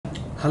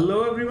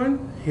Hello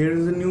everyone, here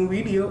is a new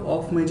video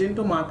of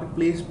Magento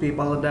Marketplace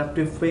PayPal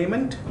Adaptive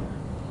Payment.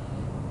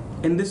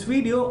 In this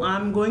video,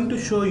 I'm going to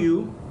show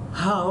you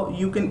how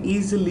you can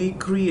easily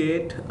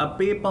create a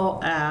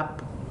PayPal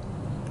app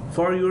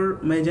for your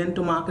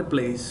Magento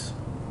Marketplace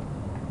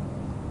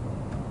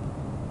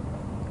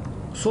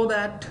so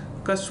that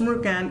customer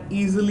can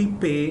easily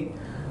pay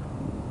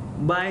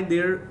by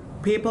their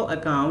PayPal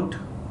account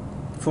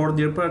for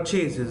their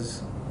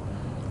purchases.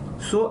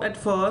 So at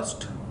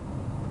first,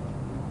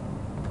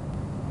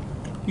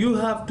 you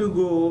have to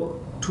go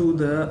to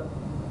the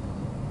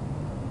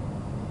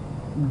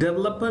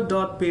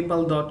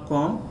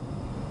developer.paypal.com.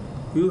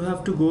 You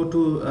have to go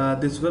to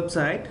this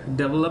website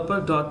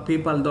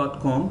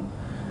developer.paypal.com,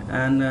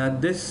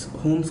 and this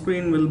home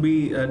screen will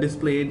be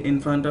displayed in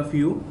front of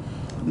you.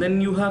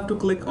 Then you have to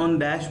click on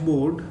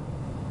dashboard.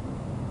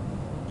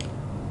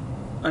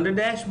 Under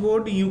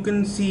dashboard you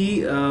can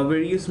see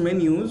various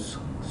menus,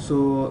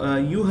 so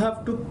you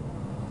have to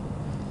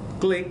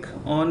click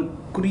on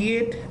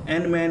create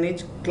and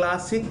manage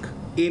classic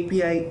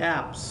API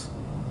apps.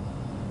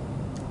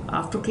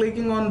 After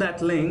clicking on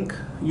that link,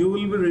 you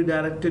will be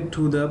redirected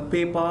to the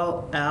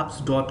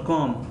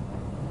paypalapps.com.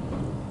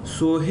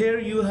 So here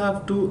you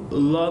have to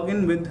log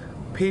in with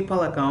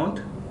PayPal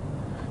account.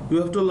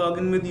 You have to log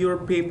in with your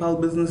PayPal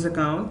business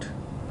account.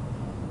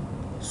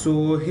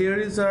 So here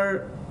is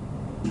our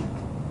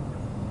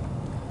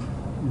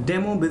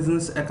demo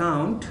business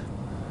account.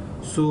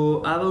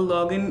 So I will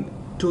log in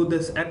to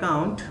this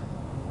account.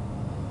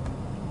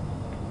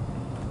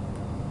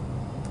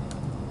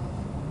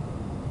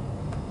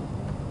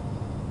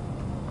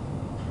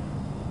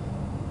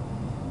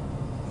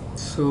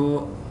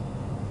 So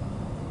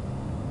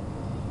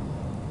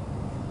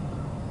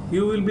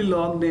you will be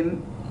logged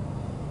in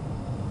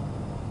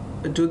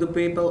to the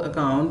PayPal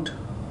account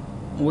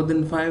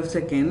within 5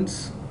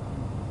 seconds.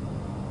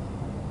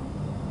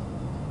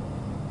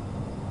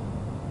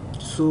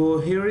 So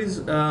here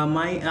is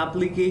my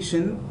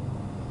application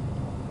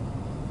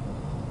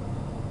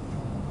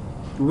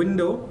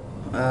window.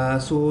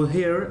 So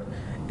here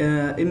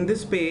in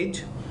this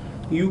page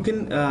you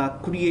can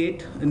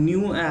create a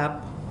new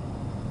app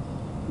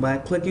by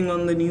clicking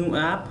on the new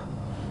app.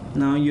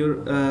 Now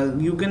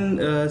you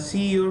can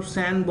see your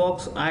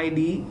sandbox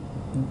ID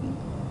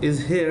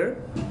is here,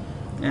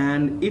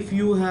 and if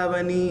you have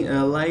any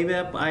live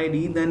app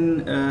ID,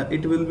 then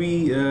it will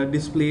be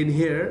displayed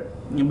here,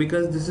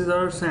 because this is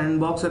our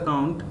sandbox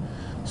account.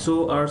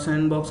 So our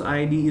sandbox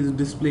ID is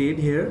displayed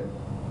here.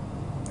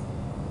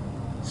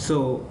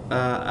 So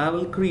I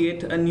will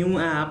create a new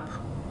app.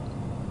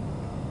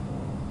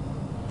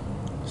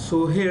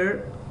 So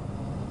here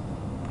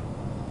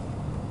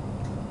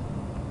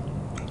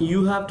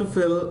you have to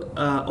fill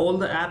all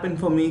the app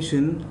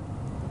information.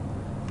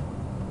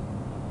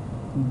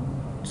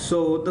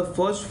 So the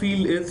first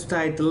field is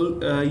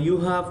title. You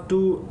have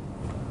to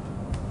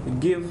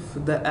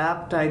give the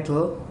app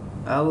title.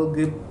 I will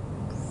give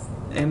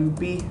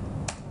MP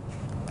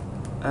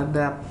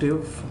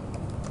Adaptive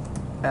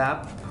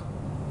App.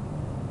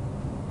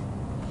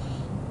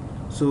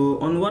 So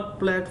on what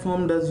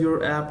platform does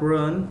your app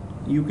run?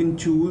 You can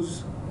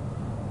choose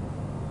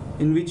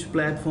in which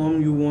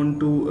platform you want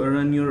to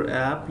run your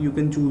app. You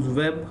can choose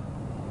web,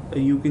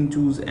 you can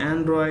choose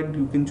Android,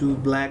 you can choose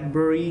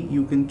BlackBerry,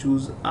 you can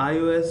choose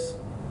iOS,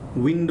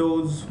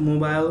 Windows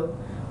Mobile,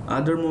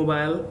 other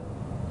mobile.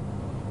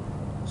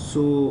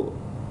 So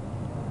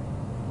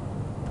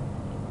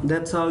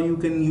that's how you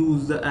can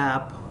use the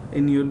app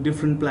in your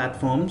different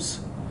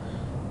platforms.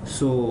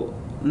 So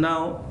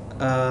now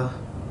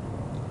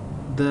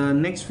the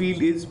next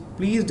field is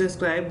please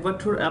describe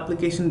what your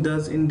application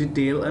does in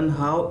detail and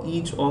how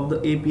each of the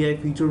API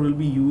feature will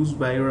be used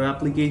by your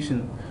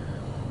application.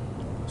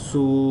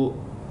 So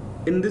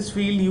in this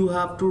field you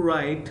have to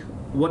write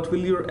what will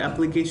your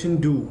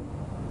application do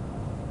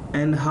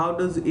and how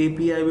does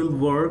API will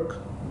work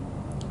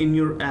in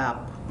your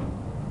app.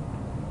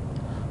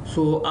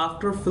 So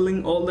after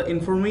filling all the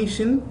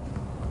information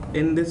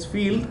in this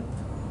field,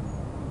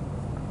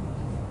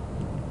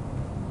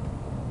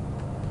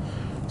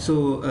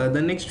 so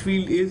the next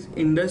field is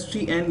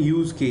industry and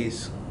use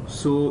case.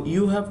 So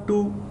you have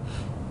to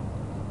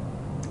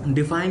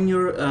define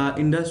your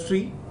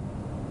industry.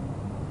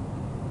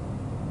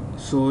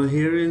 So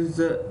here is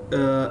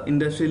the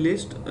industry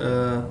list: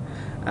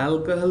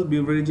 alcohol,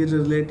 beverages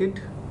related,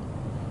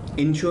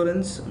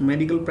 insurance,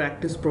 medical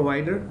practice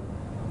provider,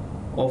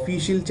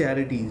 official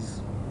charities,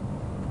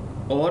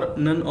 or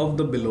none of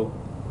the below.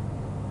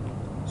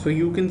 So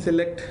you can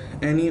select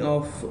any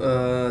of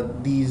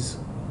these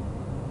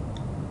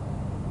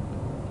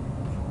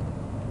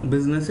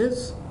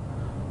businesses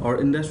or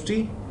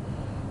industry.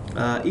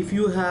 If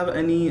you have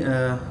any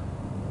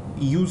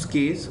use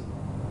case,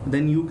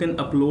 then you can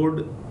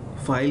upload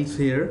files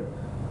here.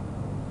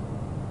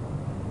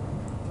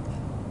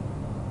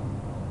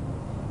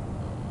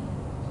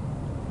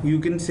 You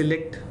can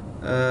select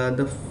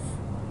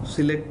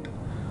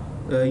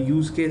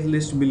use case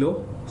list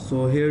below.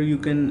 So here you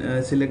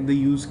can select the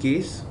use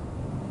case.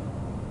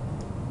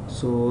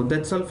 So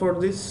that's all for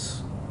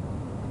this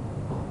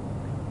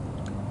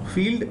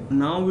field.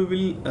 Now we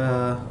will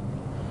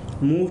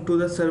move to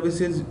the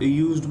services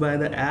used by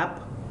the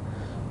app.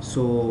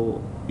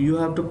 So you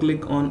have to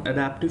click on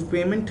adaptive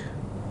payment.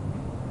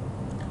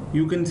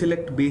 You can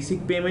select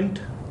basic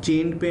payment,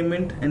 chained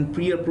payment, and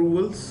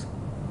pre-approvals.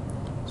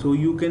 So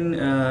you can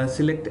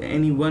select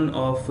any one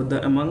of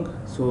the among.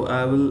 So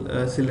I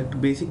will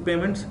select basic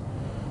payments.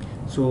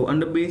 So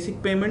under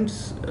basic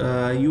payments,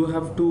 you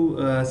have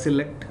to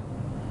select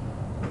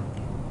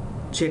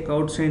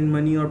checkout, send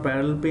money or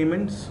parallel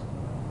payments,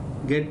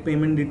 get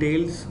payment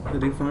details,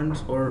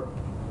 refunds, or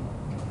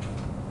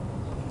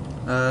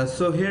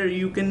so here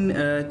you can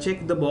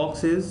check the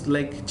boxes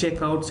like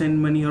checkout,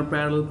 send money or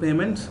parallel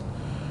payments.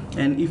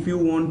 And if you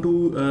want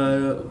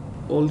to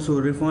also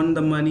refund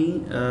the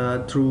money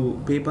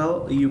through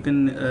PayPal, you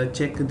can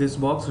check this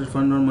box,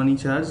 refund or money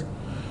charge.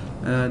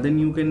 Then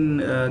you can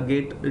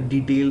get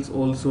details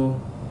also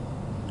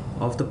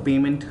of the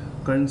payment,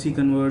 currency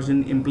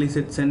conversion,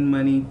 implicit send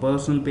money,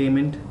 personal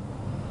payment.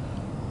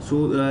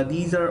 So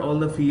these are all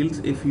the fields.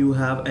 If you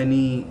have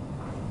any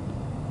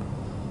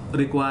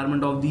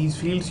requirement of these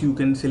fields, you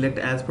can select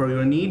as per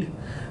your need.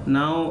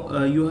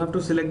 Now you have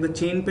to select the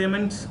chain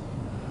payments.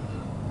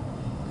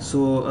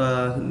 So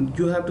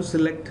you have to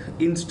select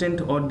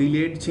instant or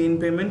delayed chain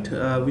payment,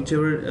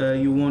 whichever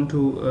you want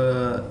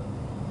to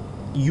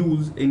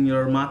use in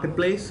your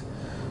marketplace.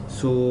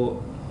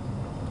 So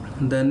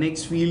the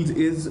next field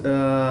is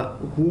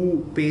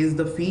who pays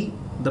the fee,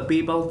 the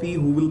PayPal fee,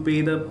 who will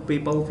pay the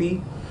PayPal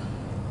fee.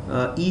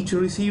 Each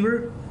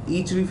receiver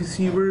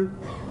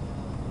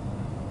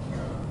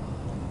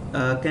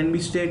can be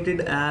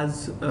stated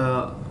as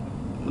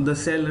the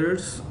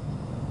sellers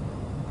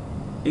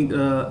in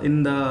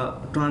the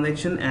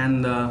transaction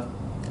and the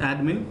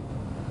admin.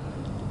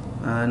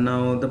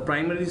 Now the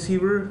primary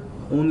receiver,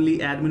 only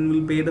admin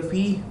will pay the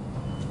fee.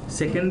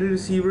 Secondary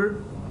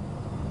receiver,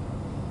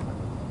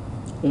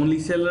 only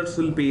sellers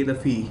will pay the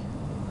fee.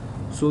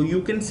 So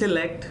you can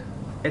select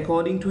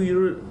according to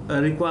your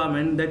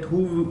requirement that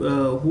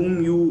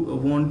whom you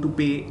want to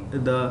pay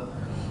the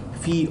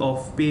fee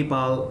of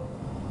PayPal.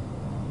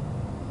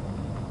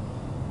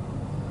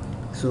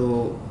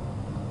 So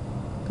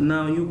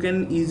now you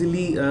can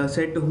easily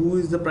set who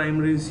is the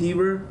primary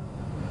receiver,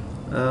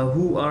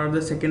 who are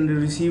the secondary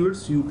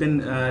receivers. You can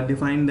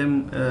define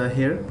them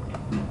here.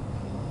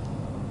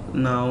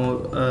 Now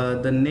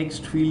the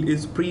next field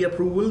is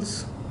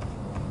pre-approvals.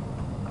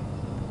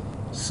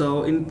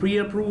 So in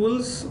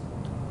pre-approvals,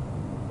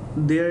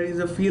 there is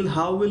a field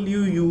how will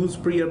you use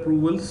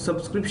pre-approvals.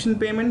 Subscription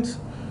payments,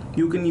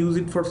 you can use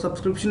it for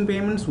subscription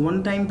payments.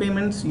 One-time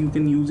payments, you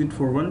can use it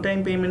for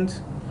one-time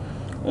payments.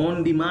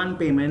 On-demand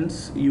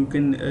payments, you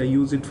can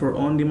use it for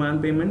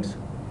on-demand payments.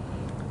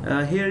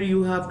 Here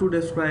you have to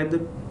describe the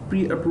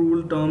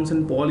pre-approval terms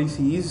and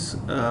policies.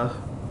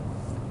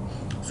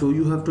 So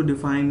you have to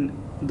define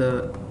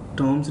the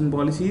terms and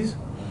policies.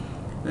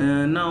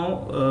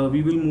 Now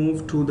we will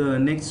move to the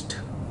next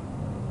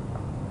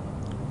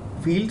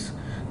fields.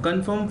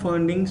 Confirm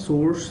funding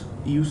source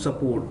you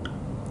support.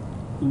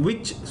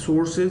 Which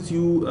sources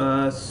you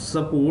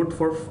support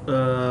for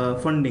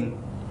funding.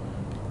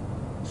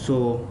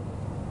 So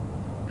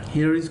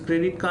here is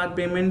credit card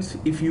payments.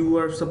 If you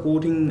are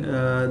supporting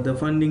the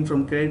funding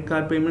from credit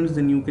card payments,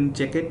 then you can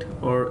check it,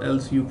 or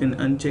else you can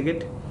uncheck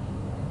it.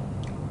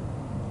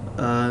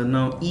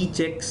 Now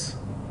e-checks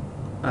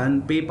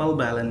and PayPal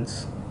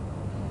balance.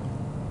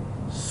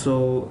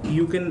 So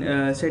you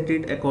can set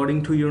it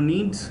according to your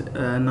needs.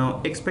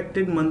 Now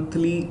expected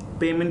monthly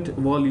payment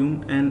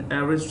volume and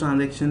average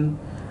transaction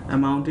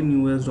amount in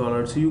US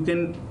dollars. So you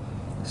can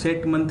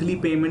set monthly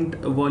payment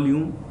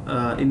volume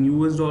in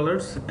US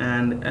dollars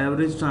and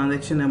average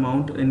transaction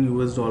amount in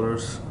US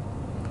dollars.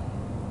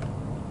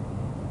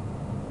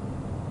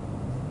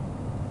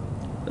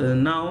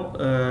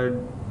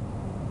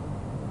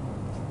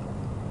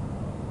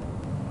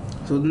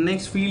 So the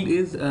next field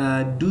is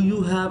do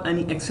you have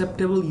any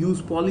acceptable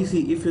use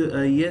policy? If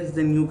yes,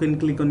 then you can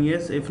click on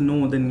yes. If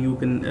no, then you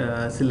can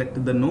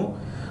select the no.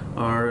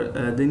 Or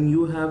then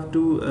you have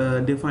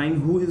to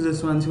define who is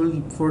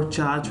responsible for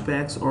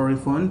chargebacks or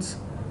refunds.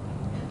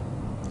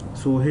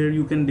 So here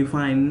you can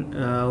define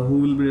who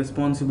will be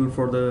responsible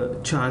for the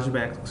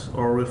chargebacks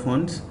or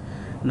refunds.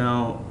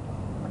 Now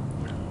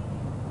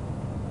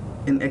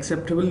in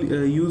acceptable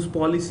use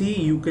policy,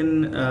 you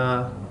can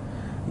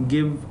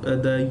give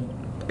the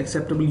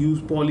acceptable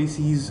use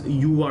policies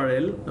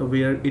URL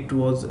where it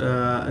was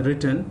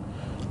written.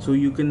 So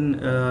you can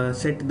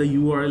set the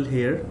URL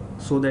here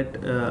so that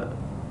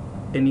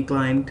any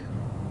client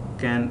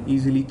can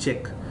easily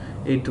check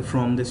it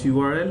from this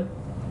URL.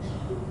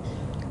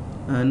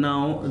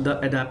 Now the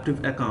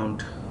adaptive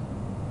account.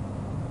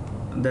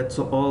 That's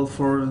all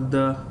for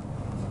the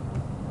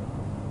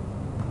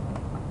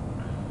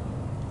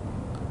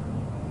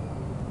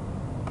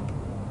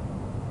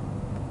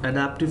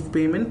adaptive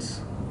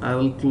payments. I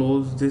will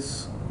close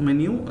this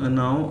menu.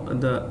 Now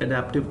the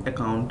adaptive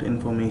account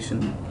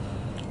information.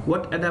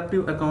 What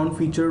adaptive account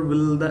feature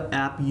will the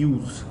app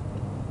use?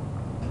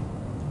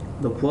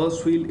 The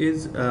first field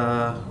is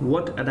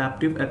what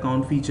adaptive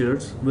account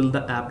features will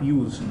the app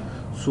use.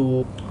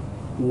 So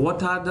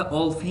what are the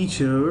all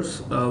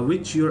features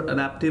which your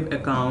adaptive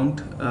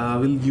account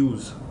will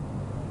use?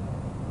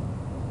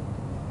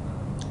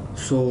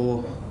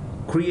 So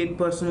create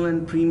personal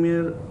and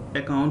premier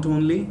account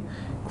only,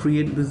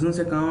 create business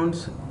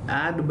accounts,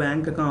 add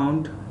bank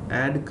account,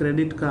 add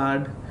credit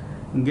card,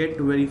 get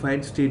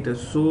verified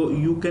status. So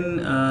you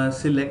can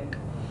select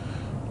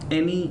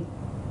any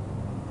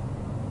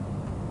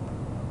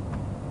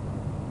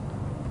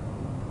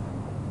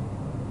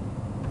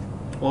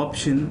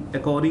option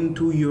according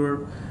to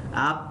your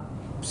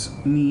app's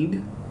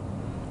need.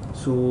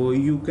 So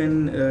you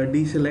can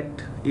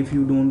deselect if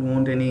you don't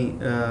want any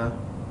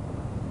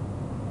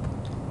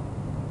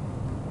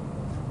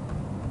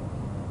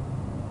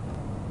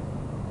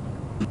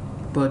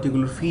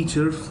particular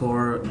feature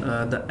for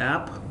the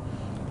app,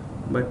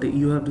 but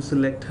you have to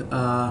select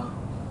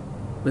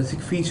basic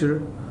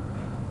feature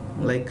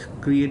like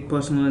create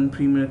personal and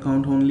premier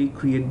account only,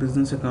 create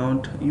business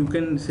account. You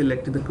can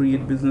select the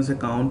create business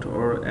account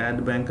or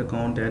add bank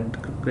account, add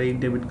credit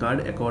debit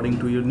card according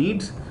to your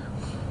needs.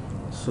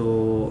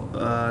 So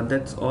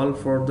that's all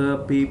for the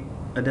pay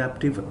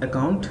adaptive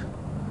account.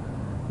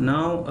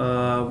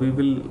 Now we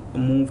will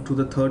move to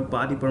the third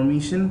party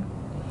permission.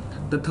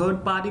 The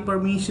third party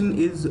permission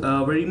is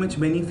very much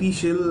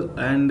beneficial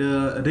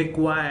and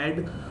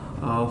required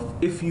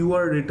if you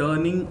are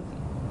returning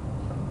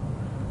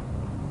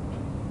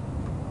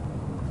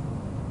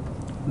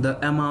the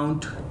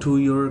amount to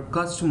your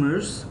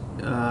customers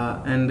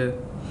and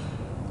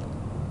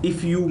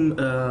if you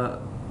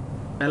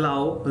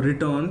allow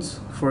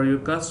returns for your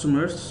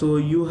customers. So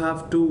you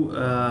have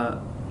to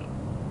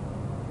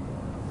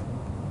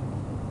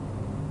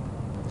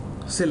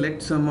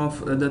select some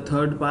of the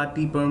third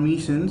party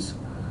permissions.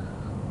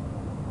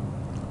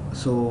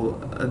 So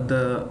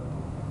the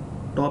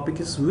topic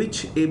is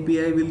which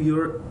API will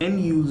your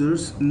end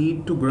users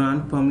need to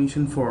grant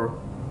permission for?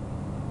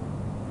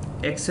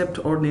 Accept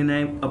or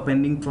deny a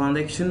pending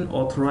transaction,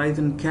 authorize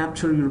and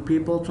capture your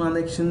PayPal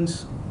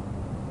transactions.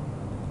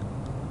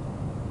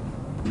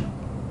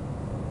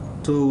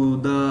 So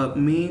the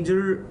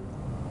major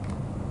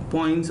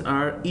points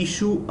are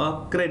issue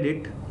a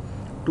credit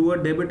to a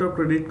debit or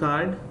credit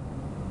card,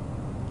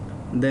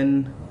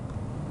 then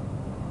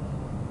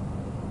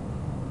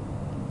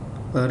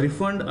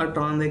refund a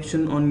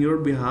transaction on your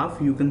behalf.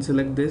 You can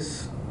select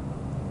this.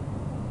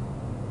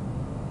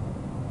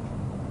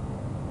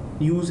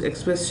 Use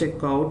express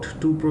checkout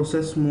to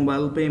process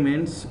mobile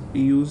payments.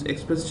 Use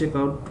express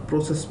checkout to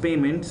process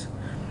payments.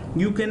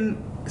 You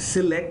can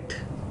select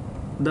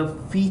the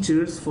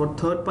features for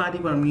third party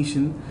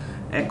permission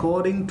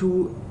according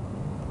to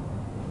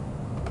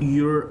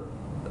your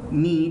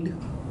need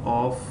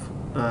of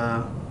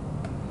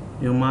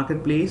your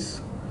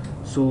marketplace.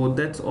 So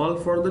that's all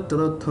for the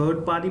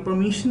third party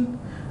permission.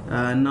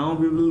 Now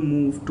we will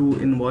move to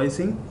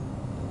invoicing.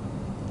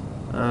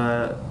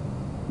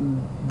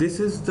 This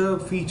is the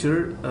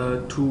feature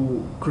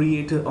to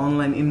create an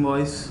online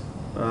invoice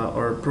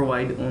or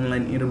provide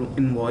online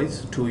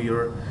invoice to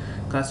your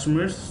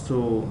customers.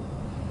 So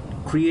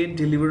create,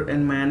 deliver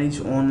and manage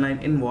online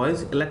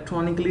invoice,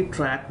 electronically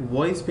track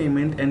voice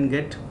payment and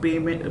get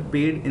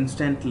paid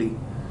instantly.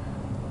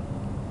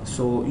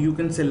 So you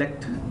can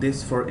select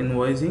this for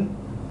invoicing.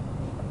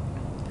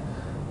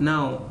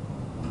 Now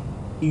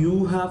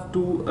you have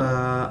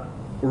to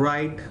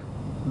write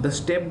the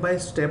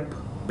step-by-step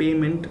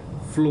payment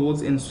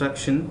flows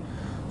instruction.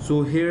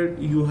 So here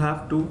you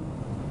have to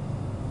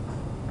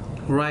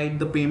write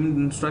the payment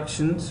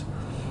instructions.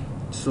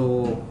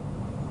 So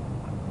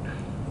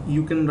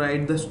you can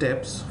write the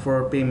steps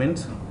for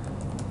payments.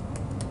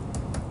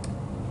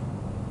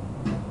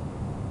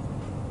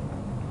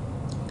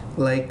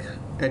 Like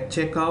at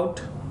checkout,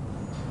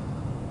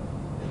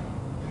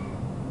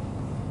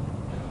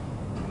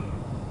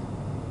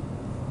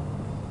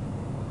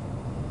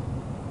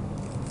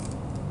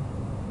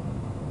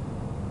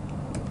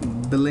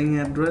 billing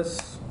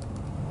address,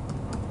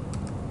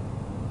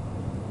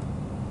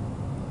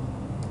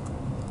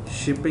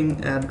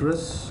 shipping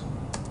address,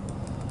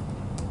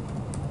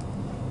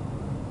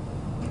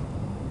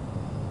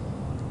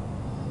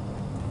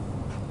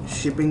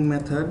 shipping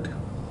method,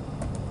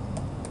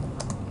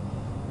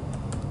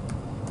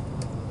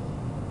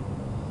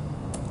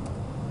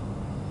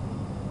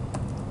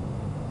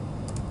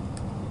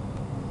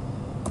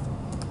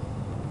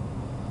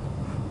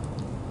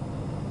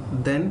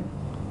 then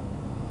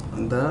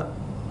the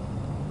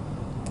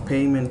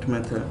payment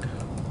method.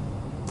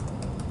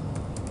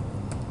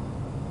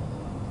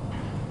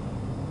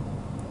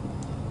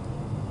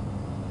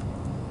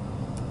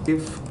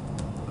 If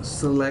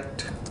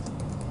select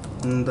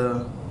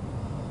the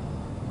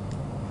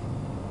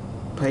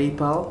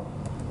PayPal,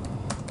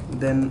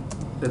 then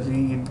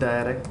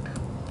redirect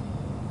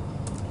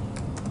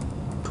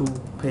to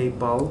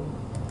PayPal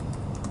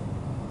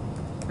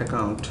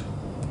account.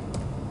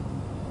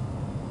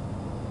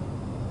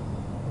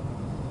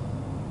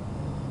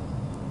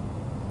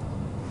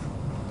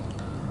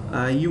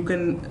 You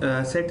can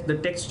set the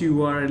text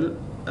URL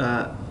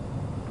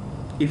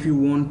if you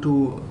want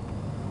to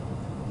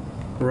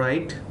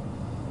write.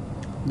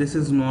 This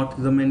is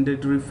not the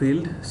mandatory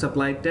field.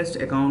 Supply test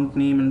account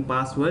name and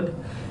password.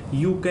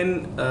 You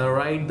can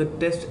write the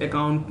test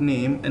account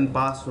name and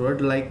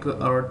password, like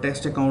our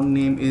test account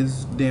name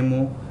is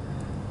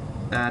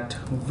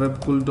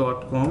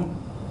demo@webcool.com.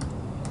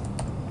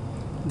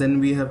 Then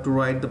we have to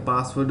write the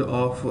password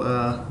of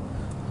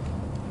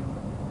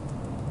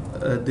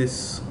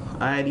this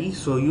ID.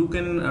 So you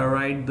can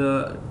write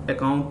the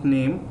account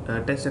name,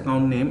 test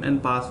account name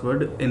and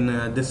password in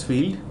this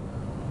field.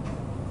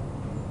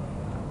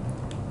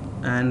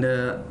 And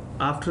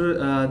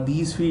after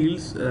these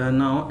fields,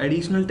 now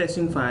additional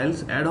testing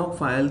files, ad hoc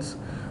files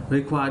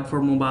required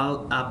for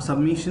mobile app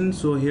submission.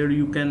 So here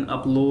you can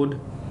upload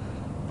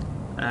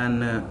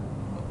an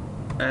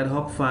ad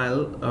hoc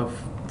file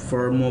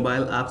for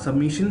mobile app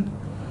submission.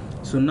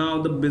 So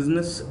now the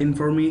business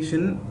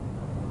information.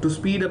 To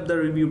speed up the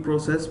review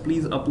process,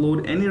 please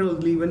upload any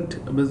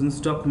relevant business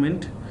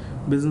document,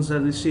 business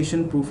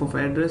registration, proof of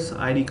address,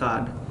 ID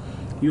card.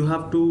 You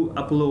have to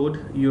upload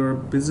your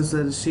business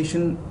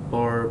registration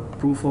or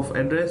proof of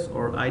address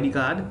or ID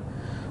card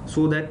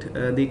so that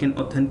they can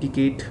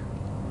authenticate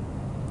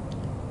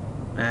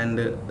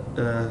and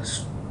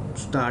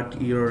start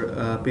your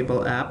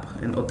PayPal app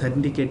and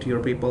authenticate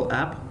your PayPal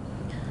app.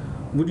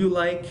 Would you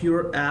like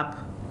your app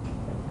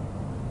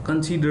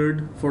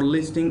considered for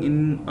listing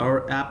in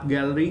our app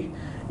gallery?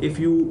 If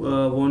you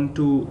want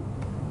to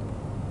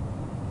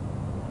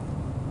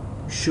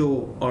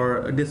show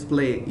or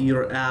display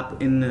your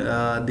app in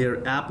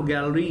their app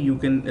gallery, you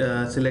can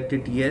select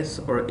it yes,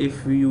 or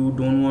if you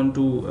don't want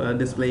to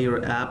display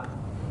your app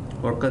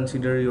or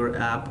consider your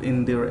app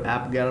in their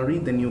app gallery,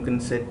 then you can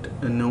set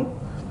no.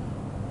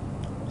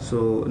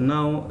 So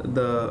now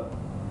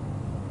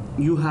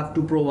you have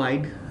to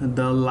provide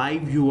the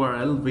live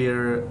URL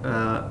where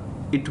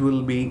it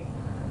will be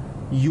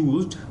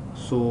used.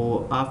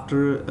 So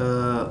after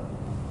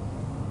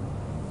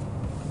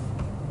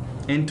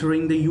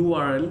entering the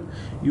URL,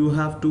 you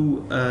have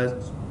to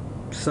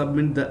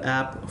submit the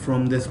app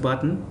from this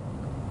button.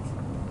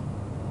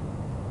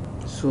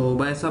 So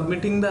by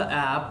submitting the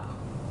app,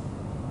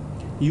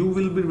 you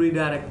will be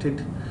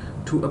redirected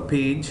to a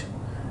page,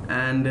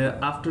 and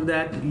after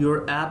that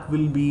your app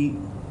will be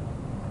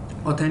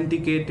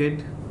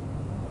authenticated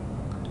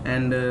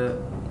and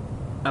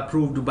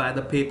approved by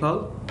the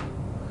PayPal.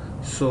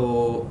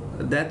 So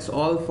that's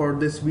all for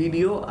this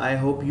video. I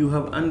hope you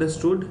have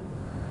understood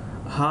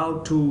how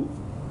to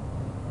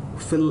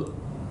fill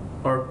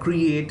or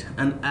create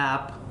an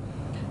app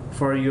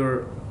for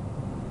your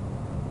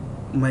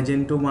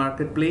Magento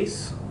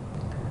marketplace,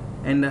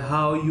 and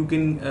how you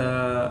can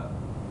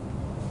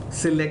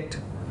select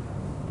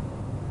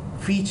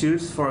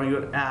features for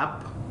your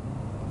app.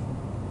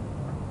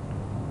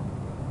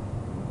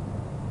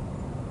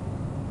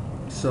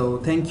 So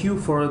thank you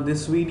for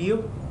this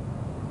video.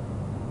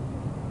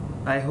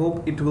 I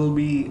hope it will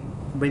be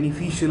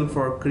beneficial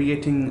for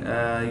creating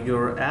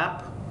your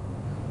app.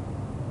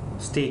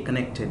 Stay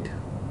connected.